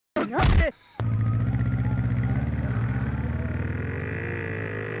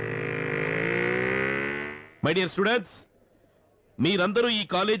My dear students, మీరందరూ ఈ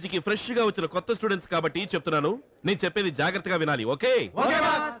కాలేజీకి ఫ్రెష్ గా వచ్చిన కొత్త స్టూడెంట్స్ కాబట్టి చెప్తున్నాను. నేను చెప్పేది జాగ్రత్తగా వినాలి. ఓకే?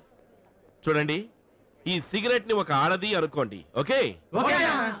 చూడండి, ఈ సిగరెట్ ని ఒక ఆడది అనుకోండి. ఓకే?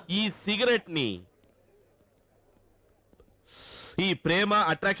 ఈ సిగరెట్ ని ఈ ప్రేమ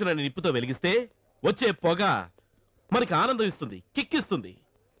అట్రాక్షన్ అనే నిప్పుతో వెలిగిస్తే వచ్చే పొగ మనకి ఆనందం ఇస్తుంది, కిక్ ఇస్తుంది.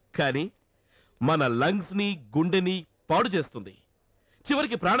 కానీ మన లంగ్స్ ని, గుండెని పాడు చేస్తుంది,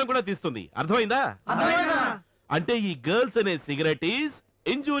 చివరికి ప్రాణం కూడా తీస్తుంది. అర్థమైందా? అంటే ఈ గర్ల్స్ అనే cigarette is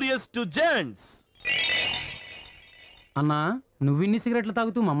injurious to gents. అన్నా, నువ్వు ఇన్ని సిగరెట్లు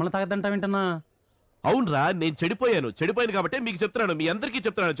తాగుతూ మమ్మల్ని తాగదంటావేంటన్నా? అవునరా, నేను చెడిపోయాను కాబట్టి మీకు చెప్తున్నాను, మీ అందరికీ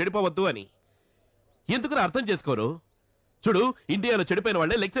చెప్తున్నాను చెడిపోవద్దు అని. ఎందుకు అర్థం చేసుకోరు? చూడు, ఇండియాలో చెడిపోయిన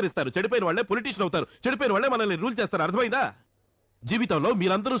వాళ్ళే లెక్చర్ ఇస్తారు, చెడిపోయిన వాళ్ళే పొలిటీషియన్ అవుతారు, చెడిపోయిన వాళ్ళే మనల్ని రూల్ చేస్తారు. అర్థమైందా? జీవితంలో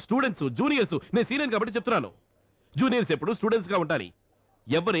మీరందరూ స్టూడెంట్స్, జూనియర్స్. నేను సీనియర్ కాబట్టి చెప్తున్నాను, జూనియర్స్ ఎప్పుడు స్టూడెంట్స్ గా ఉండాలి.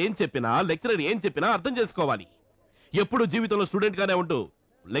 ఎవరు ఏం చెప్పినా, లెక్చరర్ ఏం చెప్పినా అర్థం చేసుకోవాలి. ఎప్పుడు జీవితంలో స్టూడెంట్ గానే ఉంటూ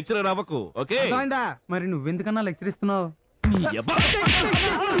లెక్చరర్ అవ్వకు. ఓకే? మరి నువ్వెందుకన్నా లెక్చర్ ఇస్తున్నావు?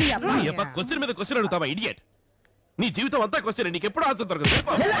 క్వశ్చన్ మీద క్వశ్చన్ అడుగుతావా ఇడియట్? నీ జీవితం అంతా క్వశ్చన్, నీకు ఎప్పుడు ఆన్సర్ దొరకదు.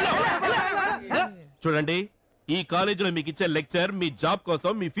 చూడండి, ఈ కాలేజీలో మీకు ఇచ్చే లెక్చర్ మీ జాబ్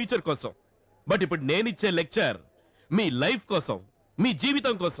కోసం, మీ ఫ్యూచర్ కోసం. బట్ ఇప్పుడు నేను ఇచ్చే లెక్చర్ మీ లైఫ్ కోసం, మీ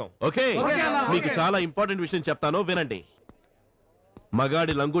జీవితం కోసం. ఓకే? మీకు చాలా ఇంపార్టెంట్ విషయం చెప్తాను, వినండి.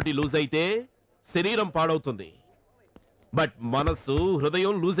 మగాడి లంగుటి లూజ్ అయితే శరీరం పాడవుతుంది, బట్ మనస్సు,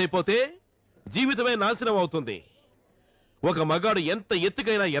 హృదయం లూజ్ అయిపోతే జీవితమే నాశనం అవుతుంది. ఒక మగాడు ఎంత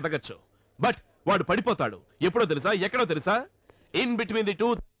ఎత్తుకైనా ఎదగచ్చు, బట్ వాడు పడిపోతాడు. ఎప్పుడో తెలుసా? ఎక్కడో తెలుసా? In between the two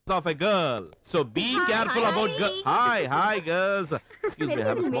of a girl. So be careful about girl. Hi girls. Excuse me, I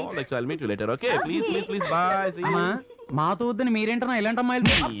have a small lecture. I'll meet you later. Okay? Please bye. See you. మాతో వద్దని మీరేంటన్నా ఇలాంటి అమ్మాయిలు?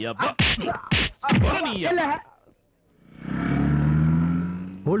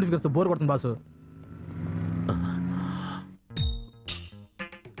 ఓల్డ్ ఫిగర్స్ తో bore కొడుతుంది boss.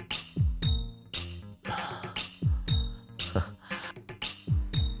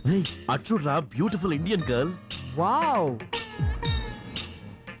 Hey, అచ్చుడ్రా, beautiful Indian girl. Wow.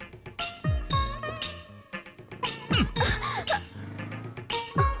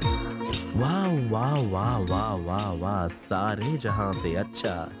 वाह वाह वाह वाह वाह वाह, सारे जहां से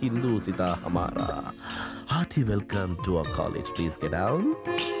अच्छा हिंदू सिता हमारा. Hearty welcome to our college. Please get down.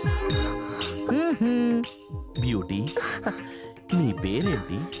 Beauty. నీ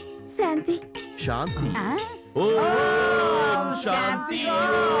పేరేంటి? శాంతి. శాంతి. ఓం శాంతి.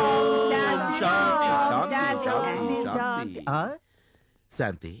 ఓం శాంతి. శాంతి శాంతి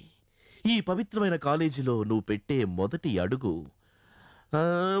శాంతి. ఈ పవిత్రమైన కాలేజీలో నువ్వు పెట్టే మొదటి అడుగు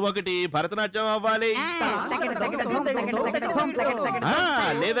ఒకటి భరతనాట్యం అవ్వాలి,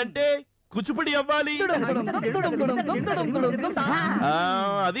 లేదంటే కూచిపూడి అవ్వాలి,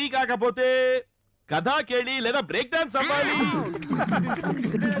 అది కాకపోతే కథాకేళి లేదా బ్రేక్ డాన్స్ అవ్వాలి.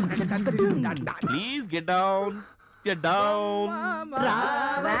 Please get down, get down.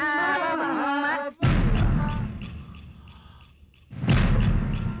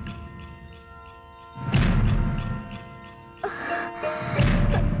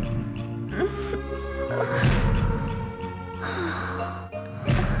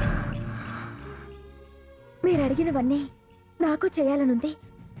 మీరు అడిగినవన్నీ నాకు చేయాలనుంది.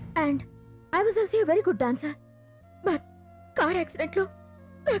 And I was also very good dancer. But car accident లో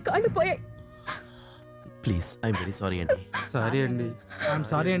నా కాళ్ళు పోయాయి. ప్లీజ్, ఐఎమ్ వెరీ సారీ అండి. సారీ అండి. ఐఎమ్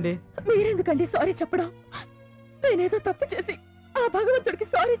సారీ అండి. మీరెందుకండి సారీ చెప్పడం? నేనేదో తప్పు చేసి ఆ భగవంతుడికి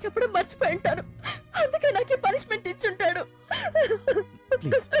సారీ చెప్పడం మర్చిపోయి ఉంటాను. అందుకే నాకు పనిష్మెంట్ ఇచ్చుంటాడు.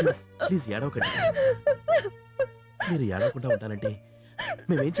 ప్లీజ్ ప్లీజ్ ప్లీజ్ ఏడవకండి. మీరు ఏడవకుండా ఉంటానంటే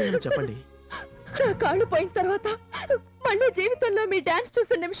మేమేం చేయాలో చెప్పండి. నా కాళ్ళు పోయిన తర్వాత మళ్ళీ జీవితంలో మీ డాన్స్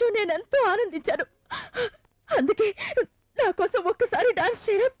చూసిన నిమిషం నేను ఎంతో ఆనందించాను. అందుకే నా కోసం ఒక్కసారి డాన్స్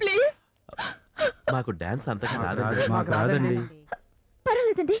చేయరా ప్లీజ్? మాకు డాన్స్ అంతగా రాదండి.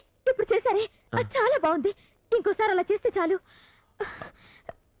 పర్వాలేదండి, ఇప్పుడు చేశారే అది చాలా బాగుంది. ఇంకోసారి అలా చేస్తే చాలు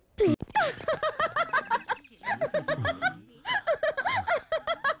ప్లీజ్.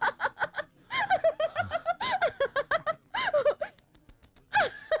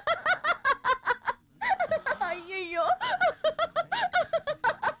 అయ్యయ్యో,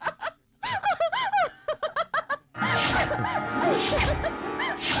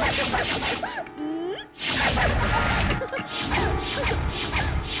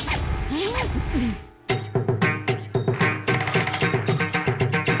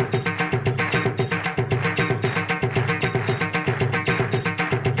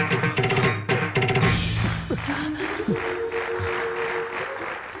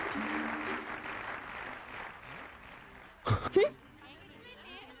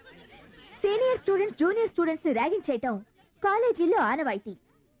 సీనియర్ స్టూడెంట్స్ జూనియర్ స్టూడెంట్స్ ని ర్యాగింగ్ చేయటం కాలేజీలో ఆనవాయితీ.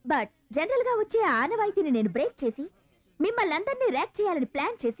 బట్ జనరల్ గా వచ్చే ఆనవాయితీని నేను బ్రేక్ చేసి మిమ్మల్ని అందరినీ ర్యాక్ చేయాలని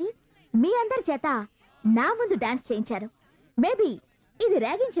ప్లాన్ చేసి మీ అందరి చేత నా ముందు డాన్స్ చేయించాను. మేబీ ఇది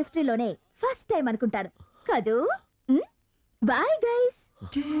ర్యాగింగ్ హిస్టరీలోనే ఫస్ట్ టైం అనుకుంటాను కదూ. Bye guys.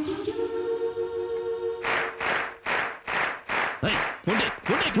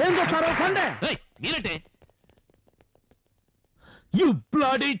 ఏం చేస్తారు Sunday? You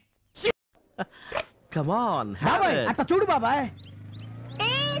bloody come on, బాబాయ్ అట్లా చూడు బాబాయ్.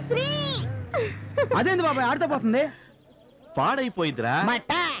 అదేంది బాబాయ్ ఆడితే పోతుంది? పాడైపోయిందిరా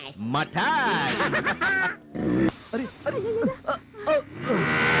మఠాయ్.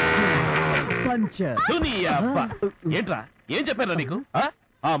 ఏంట్రా ఏం చెప్పారా నీకు?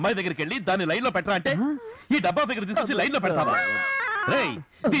 ఆ అమ్మాయి దగ్గరికి వెళ్ళి దాన్ని లైన్ లో పెట్టరా అంటే ఈ డబ్బా ఫిగర్ తీసుకొచ్చి లైన్ లో పెడతావా? రేయ్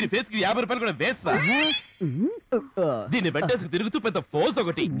దీని ఫేస్ కి 50 రూపాయలు కూడా వేస్ట్ రా. దీన్ని పెట్టేసుకు తిరుగుతూ పెద్ద ఫోర్స్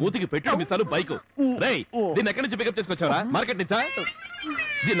ఒకటి మూతికి పెట్టడం మిసాలు బైక్. రేయ్ దీన్ని ఎక్కడి నుంచి పికప్ చేసుకొచ్చావరా? మార్కెట్ నుంచా?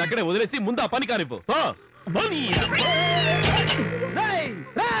 దీన్ని అక్కడే వదిలేసి ముందు ఆ పని కానివ్వు.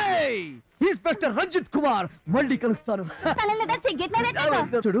 ఇన్స్పెక్టర్ రంజిత్ కుమార్ మళ్ళీ కలుస్తారు.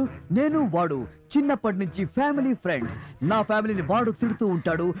 చూడు నేను వాడు చిన్నప్పటి నుంచి ఫ్యామిలీ ఫ్రెండ్స్. నా ఫ్యామిలీని వాడు తిడుతూ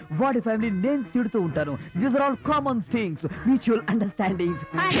ఉంటాడు, వాడి ఫ్యామిలీని నేను తిడుతూ ఉంటాను. These are all common things, mutual understandings.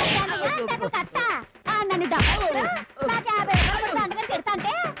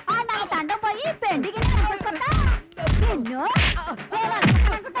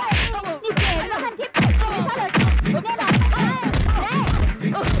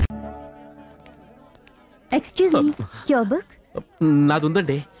 Excuse me, your book. నాది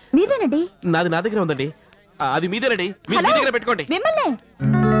ఉందండి. మీదేనండి? నాది నా దగ్గర ఉందండి. అది మీదేనండి, మీ దగ్గర పెట్టుకోండి. మిమ్మల్ని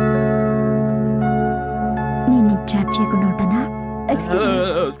నేను ట్రాప్ చేయకుండా ఉంటానా?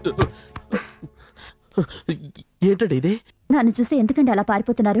 ఏంటండి ఇది? నన్ను చూసి ఎందుకంటే అలా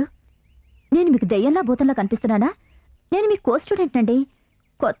పారిపోతున్నారు? నేను మీకు దెయ్యంలా భూతంలా కనిపిస్తున్నానా? నేను మీ కో స్టూడెంట్ అండి,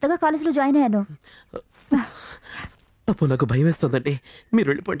 కొత్తగా కాలేజీలో జాయిన్ అయ్యాను. అప్పుడు నాకు భయం వేస్తుందండి, మీరు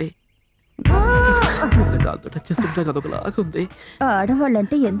వెళ్ళిపోండి. కాలుతో టచ్ చేస్తుంటే అదొకలాగుంది.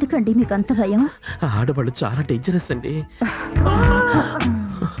 ఆడవాళ్ళంటే ఎందుకండి మీకు అంత భయం? ఆడవాళ్ళు చాలా డేంజరస్ అండి.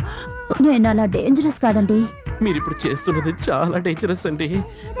 నేను అలా డేంజరస్ కాదండి. మీరు ఇప్పుడు చేస్తున్నది చాలా డేంజరస్ అండి.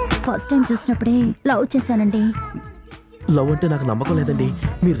 ఫస్ట్ టైం చూసినప్పుడే లవ్ చేశానండి. లవ్ అంటే నాకు నమ్మకం లేదండి.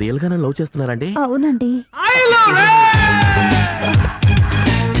 మీరు రియల్ గానే లవ్ చేస్తున్నారండి? అవునండి.